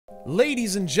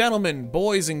Ladies and gentlemen,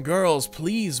 boys and girls,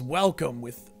 please welcome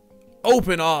with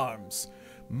open arms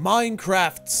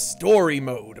Minecraft Story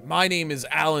Mode. My name is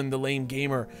Alan, the Lame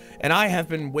Gamer, and I have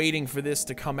been waiting for this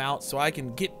to come out so I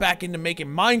can get back into making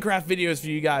Minecraft videos for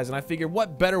you guys, and I figured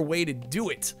what better way to do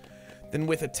it than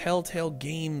with a Telltale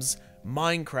Games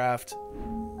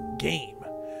Minecraft game.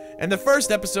 And the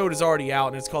first episode is already out,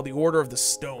 and it's called The Order of the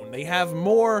Stone. They have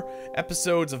more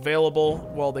episodes available.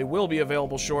 Well, they will be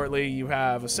available shortly. You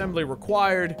have Assembly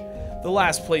Required, The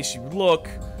Last Place You Look,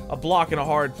 A Block in a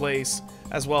Hard Place,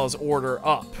 as well as Order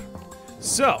Up.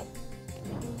 So,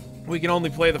 we can only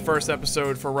play the first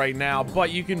episode for right now, but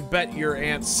you can bet your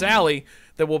Aunt Sally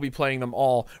that we'll be playing them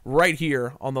all right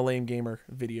here on the Lame Gamer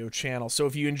video channel. So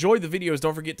if you enjoyed the videos,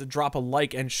 don't forget to drop a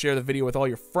like and share the video with all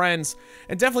your friends.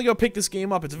 And definitely go pick this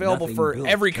game up. It's available for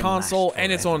every console,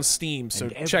 and it's on Steam, so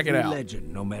check it out.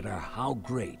 Legend, no matter how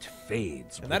great,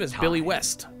 fades. And that is Billy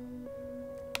West,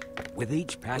 with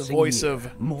each passing the voice year,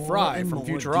 of Fry from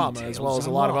Futurama, as well as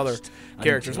a lot of other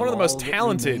characters. One of the most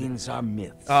talented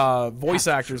voice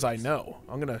actors I know.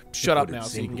 I'm gonna shut up now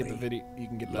so you can get the video. You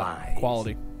can get the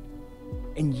quality.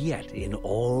 And yet, in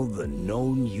all the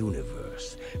known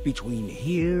universe, between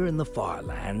here and the far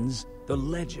lands, the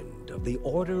legend of the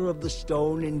Order of the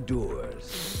Stone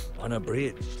endures,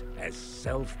 unabridged as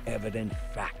self-evident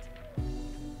fact.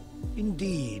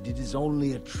 Indeed, it is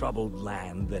only a troubled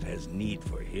land that has need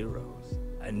for heroes,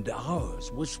 and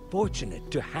ours was fortunate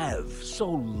to have, so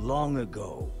long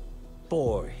ago,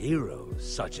 4 heroes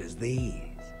such as these.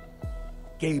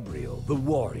 Gabriel, the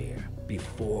warrior,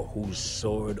 before whose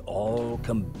sword all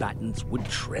combatants would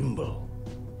tremble.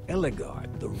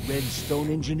 Eligard, the redstone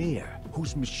engineer,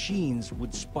 whose machines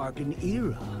would spark an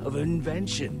era of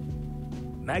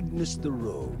invention. Magnus the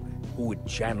rogue, who would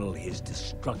channel his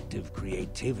destructive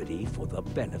creativity for the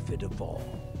benefit of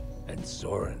all. And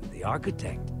Soren, the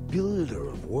architect, builder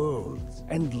of worlds,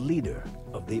 and leader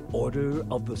of the Order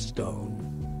of the Stone.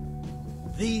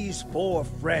 These 4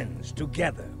 friends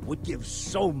together would give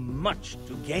so much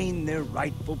to gain their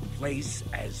rightful place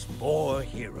as 4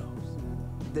 heroes.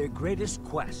 Their greatest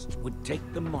quest would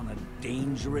take them on a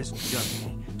dangerous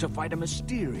journey to fight a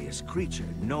mysterious creature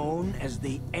known as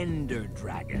the Ender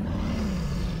Dragon.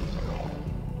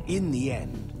 In the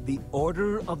end, the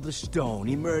Order of the Stone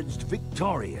emerged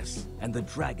victorious, and the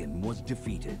dragon was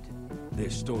defeated. Their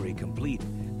story complete,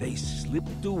 they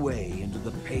slipped away into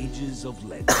the pages of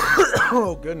legend.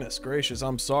 Oh, goodness gracious.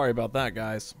 I'm sorry about that,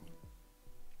 guys.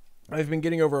 I've been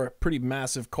getting over a pretty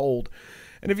massive cold.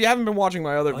 And if you haven't been watching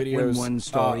my other videos... when one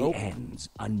story ends,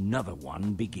 another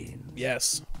one begins.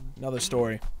 Yes, another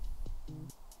story.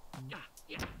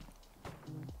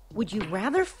 Would you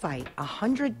rather fight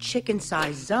 100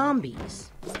 chicken-sized zombies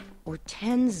or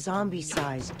 10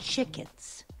 zombie-sized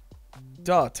chickens?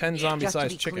 Duh, 10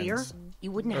 zombie-sized Just to be chickens. clear,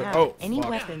 you wouldn't have any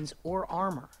weapons or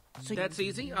armor. So that's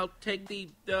easy. I'll take the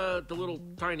little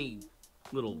tiny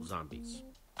little zombies.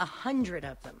 100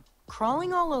 of them,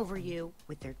 crawling all over you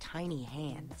with their tiny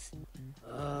hands.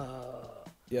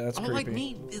 Yeah, that's all creepy. I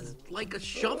need is like a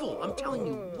shovel. I'm telling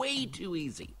you, way too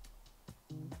easy.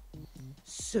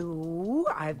 So,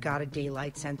 I've got a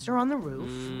daylight sensor on the roof.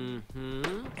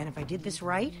 And if I did this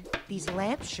right, these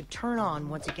lamps should turn on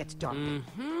once it gets dark.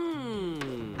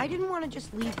 I didn't want to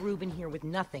just leave Ruben here with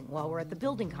nothing while we're at the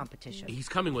building competition. He's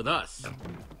coming with us.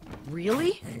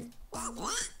 Really?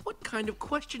 What kind of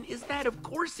question is that? Of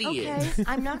course he is. Okay,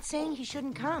 I'm not saying he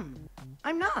shouldn't come.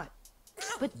 I'm not.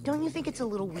 But don't you think it's a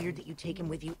little weird that you take him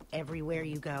with you everywhere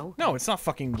you go? No, it's not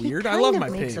fucking weird. He I love kind my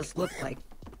of makes pig. us look like,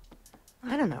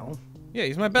 I don't know. Yeah,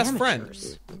 he's my best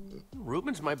amateurs. friend.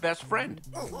 Ruben's my best friend.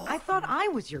 I thought I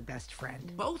was your best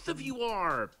friend. Both of you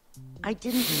are. I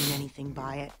didn't mean anything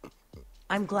by it.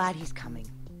 I'm glad he's coming.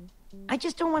 I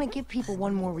just don't want to give people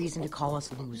one more reason to call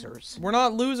us losers. We're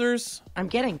not losers. I'm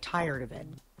getting tired of it.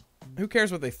 Who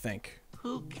cares what they think?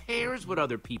 Who cares what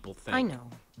other people think? I know.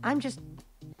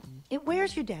 It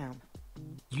wears you down.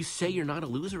 You say you're not a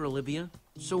loser, Olivia,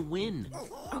 so win.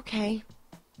 Okay.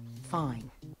 Fine.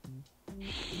 You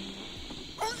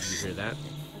hear that?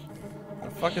 The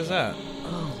fuck is that?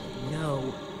 Oh,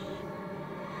 no.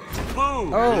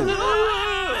 Boom! Oh!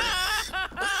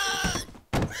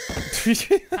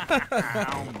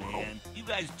 Oh, man. You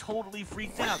guys totally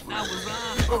freaked out. Now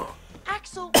we're on.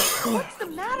 Axel, what's the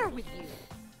matter with you?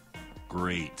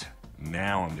 Great.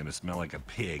 Now I'm gonna smell like a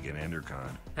pig at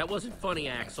EnderCon. That wasn't funny,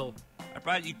 Axel. I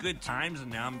brought you good times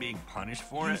and now I'm being punished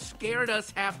for You it? scared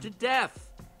us half to death.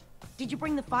 Did you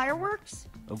bring the fireworks?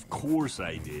 Of course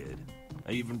I did.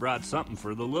 I even brought something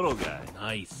for the little guy.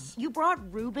 Nice. You brought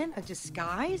Reuben a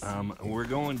disguise? We're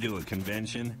going to a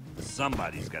convention.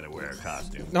 Somebody's got to wear a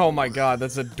costume. Oh my god,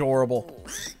 that's adorable.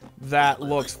 That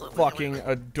looks fucking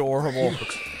adorable.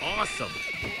 Awesome.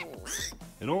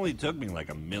 It only took me like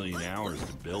 1,000,000 hours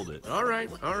to build it. All right,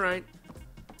 all right.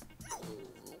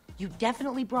 You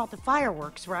definitely brought the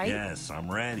fireworks, right? Yes, I'm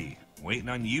ready. Waiting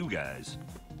on you guys.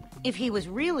 If he was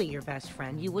really your best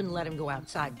friend, you wouldn't let him go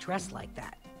outside dressed like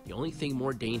that. The only thing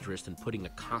more dangerous than putting a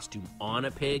costume on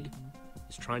a pig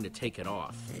is trying to take it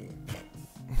off.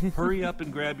 Hurry up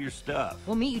and grab your stuff.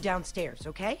 We'll meet you downstairs,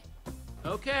 okay?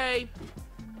 Okay.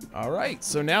 Alright,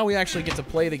 so now we actually get to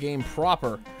play the game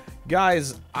proper.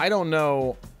 Guys, I don't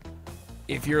know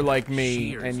if you're like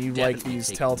me Shears and you like definitely these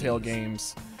take Telltale these.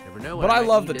 games. Never know. But I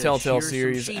love the need to Telltale shear some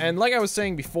series, sheep. and like I was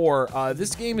saying before,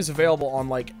 this game is available on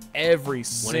like every One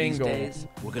single... of these days,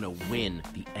 we're gonna win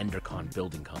the Endercon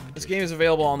building competition. This game is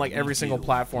available on like every We single do.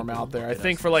 platform People out there. I look at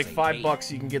think us for and like say,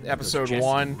 $5 you can get There's episode Jesse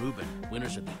 1. and Reuben,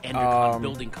 winners of the Endercon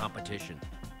building competition.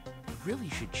 We really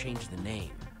should change the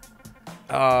name.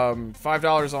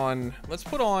 $5 on... Let's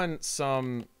put on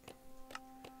some...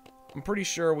 I'm pretty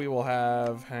sure we will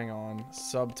have... Hang on.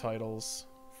 Subtitles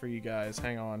for you guys.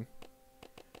 Hang on.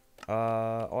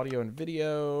 Audio and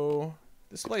video.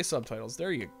 Display subtitles.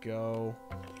 There you go.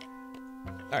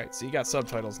 Alright, so you got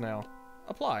subtitles now.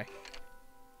 Apply.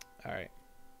 Alright.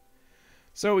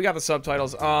 So we got the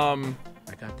subtitles. I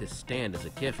got this stand as a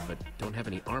gift, but don't have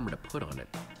any armor to put on it.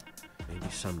 Maybe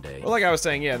someday. Well, like I was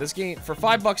saying, yeah, this game for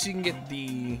 $5 you can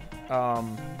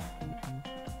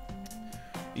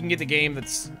get the game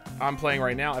that's I'm playing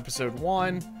right now, episode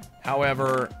 1.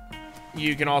 However,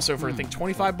 you can also for I think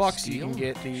 $25 you can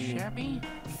get the Shabby?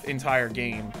 entire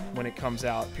game when it comes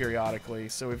out periodically.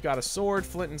 So we've got a sword,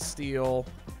 flint and steel.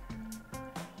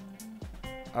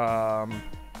 What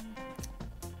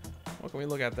can we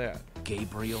look at that?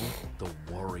 Gabriel the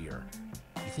Warrior.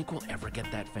 You think we'll ever get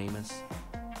that famous?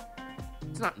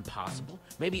 It's not impossible.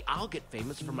 Maybe I'll get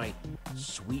famous for my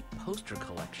sweet poster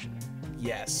collection.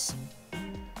 Yes.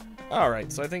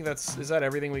 Alright, so I think is that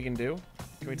everything we can do?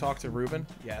 Can we talk to Reuben?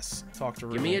 Yes, talk to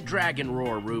Reuben. Give me a dragon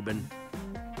roar, Reuben.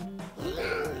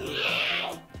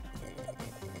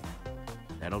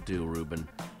 That'll do, Reuben.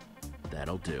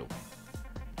 That'll do.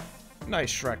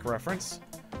 Nice Shrek reference.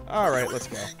 Alright, let's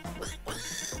go.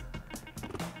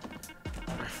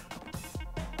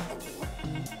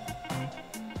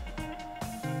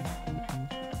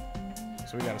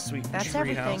 So we got a sweet That's tree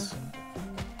everything. house.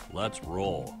 Let's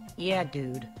roll. Yeah,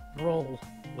 dude. Roll.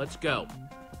 Let's go.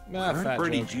 Nah, Heard fat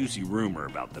pretty joke. juicy rumor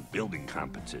about the building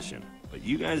competition, but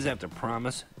you guys have to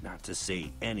promise not to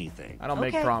say anything. I don't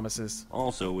make Okay. promises.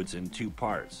 Also, it's in 2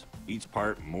 parts. Each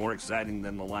part more exciting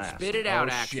than the last. Spit it out,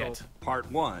 Oh, Axel. shit. Part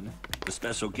 1, the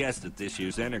special guest at this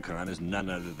year's Endercon is none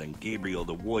other than Gabriel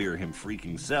the Warrior him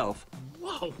freaking self.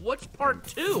 Whoa, what's part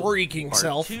 2? Freaking Part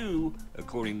self. 2,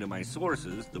 according to my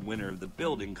sources, the winner of the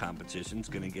building competition's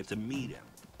gonna get to meet him.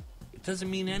 It doesn't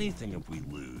mean anything if we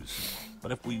lose,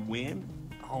 but if we win,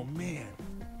 oh man,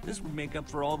 this would make up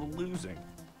for all the losing.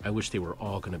 I wish they were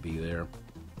all gonna be there.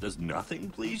 Does nothing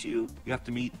please you? You have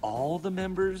to meet all the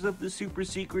members of the super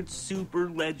secret, super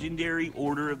legendary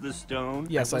Order of the Stone?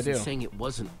 Yes, I wasn't do. saying it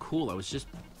wasn't cool. I was just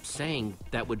saying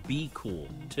that would be cool,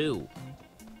 too.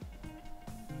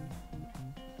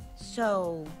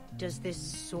 So, does this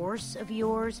source of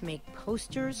yours make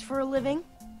posters for a living?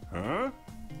 Huh?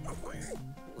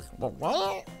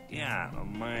 Yeah,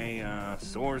 my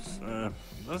source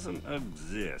doesn't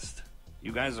exist.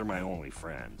 You guys are my only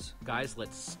friends. Guys,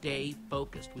 let's stay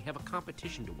focused. We have a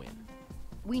competition to win.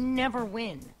 We never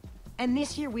win. And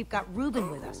this year we've got Reuben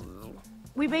with us.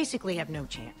 We basically have no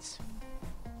chance.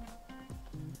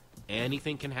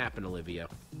 Anything can happen, Olivia.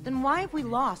 Then why have we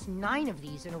lost 9 of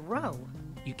these in a row?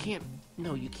 You can't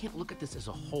look at this as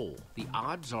a whole. The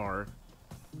odds are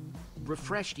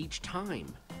refreshed each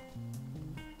time.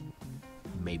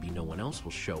 Maybe no one else will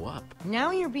show up.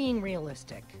 Now you're being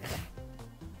realistic.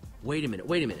 Wait a minute.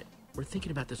 We're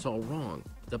thinking about this all wrong.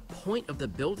 The point of the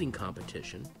building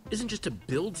competition isn't just to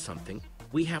build something.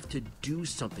 We have to do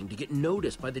something to get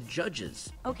noticed by the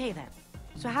judges. Okay then.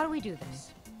 So how do we do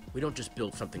this? We don't just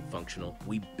build something functional.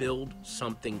 We build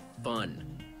something fun.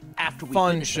 After we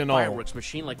finish the Functional. fireworks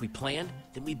machine like we planned,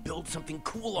 then we build something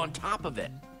cool on top of it.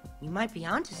 You might be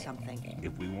onto something.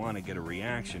 If we want to get a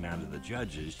reaction out of the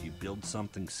judges, you build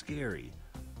something scary.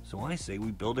 So I say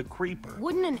we build a creeper.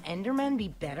 Wouldn't an Enderman be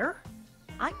better?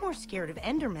 I'm more scared of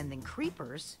Endermen than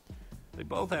creepers. They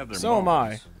both have their So am I.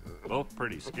 moments. Both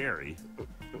pretty scary.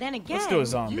 Then again, Let's do a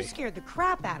zombie. you scared the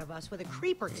crap out of us with a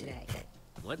creeper today.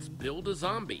 Let's build a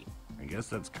zombie. I guess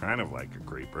that's kind of like a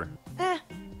creeper.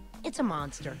 It's a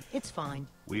monster. It's fine.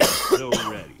 We are so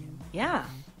ready. Yeah.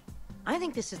 I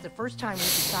think this is the first time we've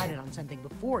decided on something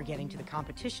before getting to the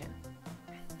competition.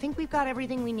 Think we've got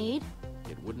everything we need?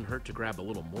 It wouldn't hurt to grab a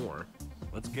little more.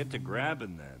 Let's get to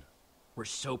grabbing then. We're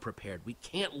so prepared. We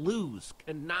can't lose.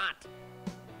 Cannot.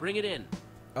 Bring it in.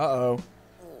 Uh-oh.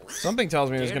 Something tells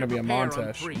me there's Dare going to be a prepare on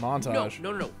montage. 3. Montage.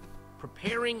 No.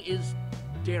 Preparing is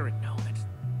daring. No,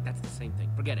 that's the same thing.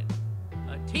 Forget it.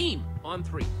 Team on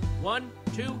 3. 1,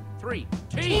 2, 3.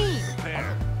 Team!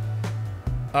 Prepare.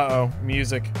 Uh-oh.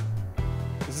 Music.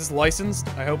 Is this licensed?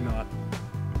 I hope not.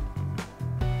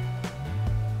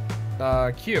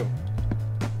 Q.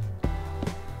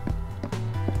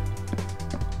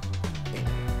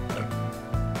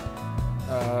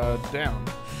 Down.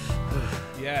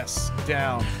 Yes,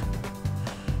 down.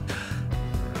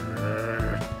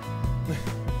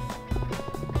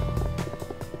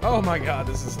 Oh my god,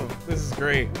 this is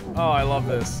great. Oh, I love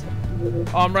this.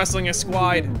 Oh, I'm wrestling a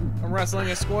squid. I'm wrestling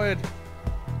a squid.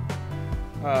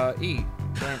 E.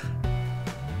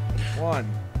 1.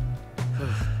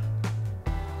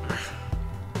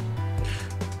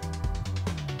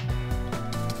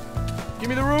 Give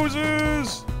me the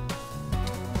roses!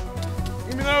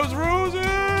 Give me those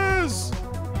roses!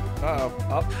 Uh-oh.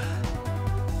 Up.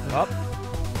 Up.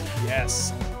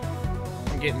 Yes.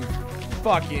 I'm getting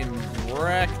fucking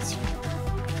wrecked.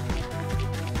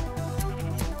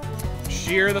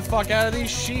 Shear the fuck out of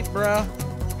these sheep, bruh.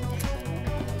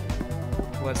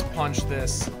 Let's punch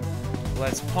this.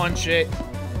 Let's punch it.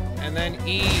 And then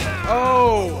E.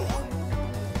 Oh!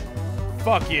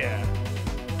 Fuck yeah.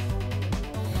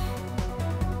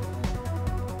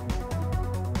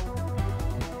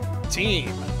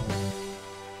 Team.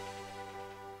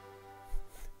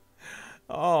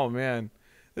 Oh man,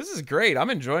 this is great. I'm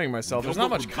enjoying myself. There's not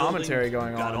much commentary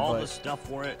going Got on, all the but stuff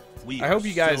for it. We I hope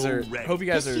you guys are ready.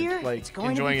 This year, like it's going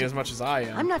to enjoying be it as much as I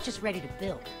am. I'm not just ready to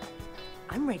build.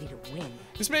 I'm ready to win.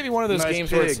 This may be one of those Nice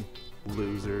games where it's, pig,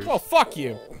 losers. well, fuck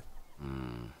you.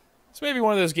 This may be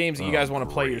one of those games that you guys want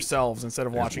to play great. yourselves instead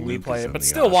of There's watching me Lucas play it, and but the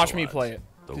still watch me Ocelots. play it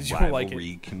The because you'll like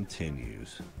rivalry it.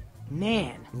 continues.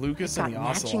 Man, Lucas they've and got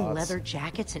the matching Ocelots. leather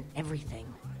jackets and everything.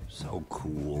 So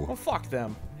cool. Well, fuck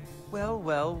them.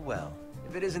 Well.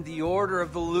 If it isn't the order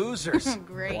of the losers.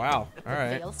 Great. Wow. All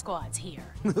right. Fail squad's here.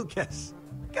 Lucas,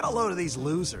 get a load of these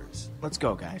losers. Let's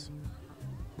go, guys.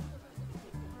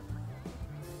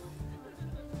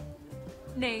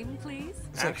 Name, please?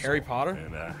 Is that Harry Potter?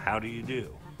 And how do you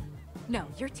do? No,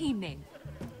 your team name.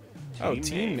 Oh,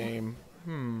 team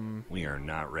name. We are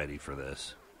not ready for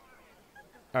this.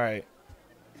 All right.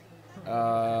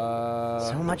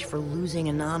 So much for losing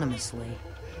anonymously.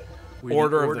 We're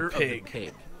Order the of the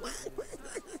Pig.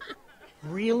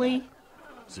 Really?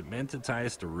 Is it meant to tie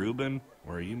us to Reuben,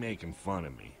 or are you making fun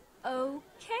of me?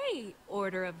 Okay,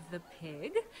 Order of the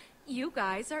Pig. You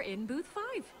guys are in booth 5.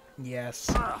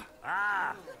 Yes.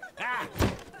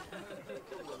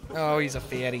 Oh, he's a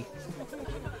fatty.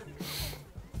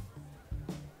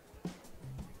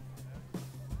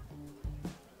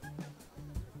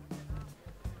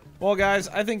 Well, guys,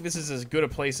 I think this is as good a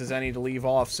place as any to leave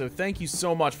off, so thank you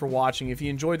so much for watching. If you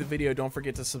enjoyed the video, don't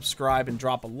forget to subscribe and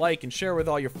drop a like and share with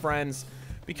all your friends.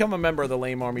 Become a member of the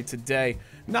Lame Army today.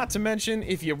 Not to mention,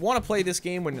 if you want to play this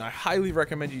game, which I highly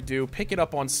recommend you do, pick it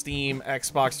up on Steam,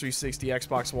 Xbox 360,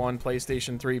 Xbox One,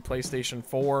 PlayStation 3, PlayStation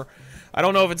 4. I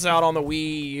don't know if it's out on the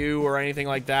Wii U or anything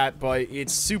like that, but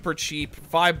it's super cheap.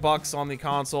 $5 on the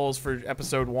consoles for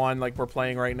Episode 1, like we're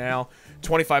playing right now.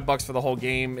 $25 for the whole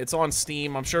game. It's on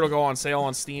Steam. I'm sure it'll go on sale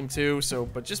on Steam too,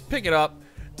 but just pick it up.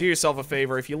 Do yourself a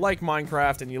favor. If you like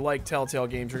Minecraft and you like Telltale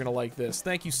games, you're going to like this.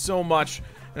 Thank you so much.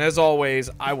 And as always,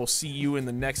 I will see you in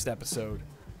the next episode.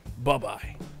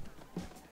 Bye-bye.